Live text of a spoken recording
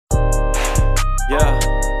Yeah.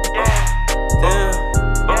 Damn.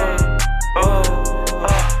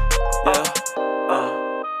 Yeah.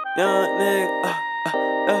 Young nigga.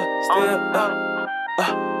 Still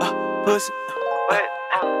pussy.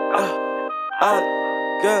 All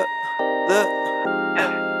good. Look.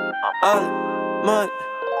 All money.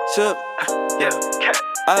 Shook.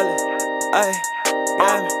 All ay.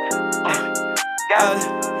 Got me. All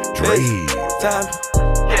Dream. time.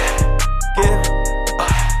 Give.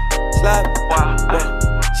 Slap.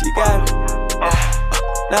 She got me.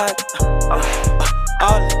 Not.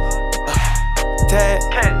 All tag.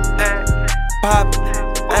 Pop.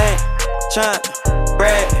 Ain't tryna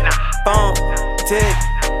brag. Phone. Tick.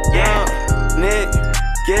 Young. Nick.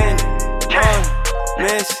 Getting on.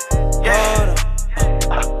 Miss.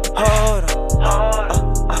 Hold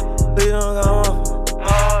on. We don't go on.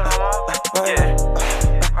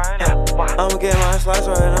 I'ma get my slice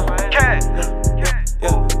right now. Yeah.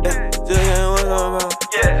 Just getting what's on about.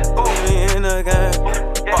 Put me in the game.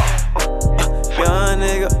 Young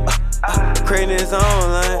nigga, creating his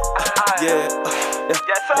own lane. Yeah.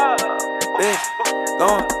 Bitch,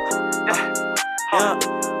 gone. Young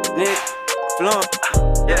nigga, fluent.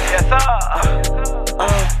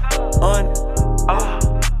 On.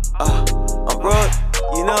 I'm broke,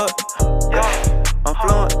 you know it. I'm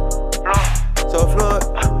fluent. So fluid.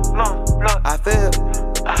 I feel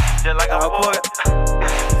just like I a report.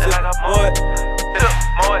 just like a Boy.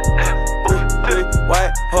 boy. Three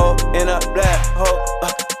white hole in a black hole.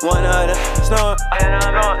 One of them snoring. And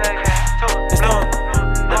I'm not taking It's snoring.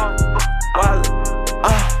 Wallet.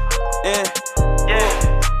 Yeah.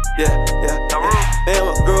 Man,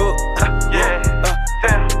 my groove.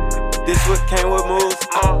 This what came with moves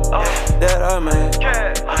that I made.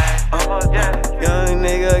 Young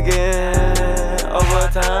nigga again.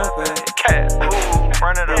 Overtime pay.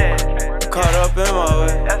 Run it up. Caught up in my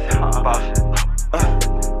way. That's hot.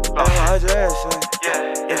 And my dress.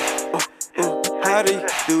 How do you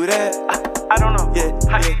do that? I don't know. Yeah.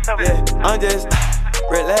 I'm just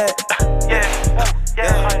relax.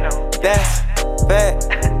 I know. That's fact.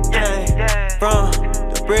 Came from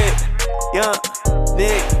the brick. Young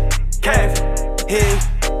nigga came from his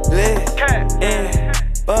list. In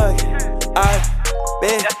bucket. I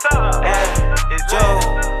bet. It's Joe.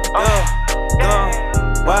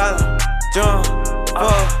 While I'm drunk.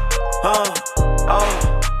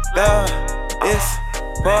 Love. It's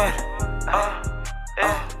party.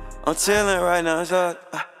 I'm chillin' right now, so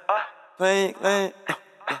playing.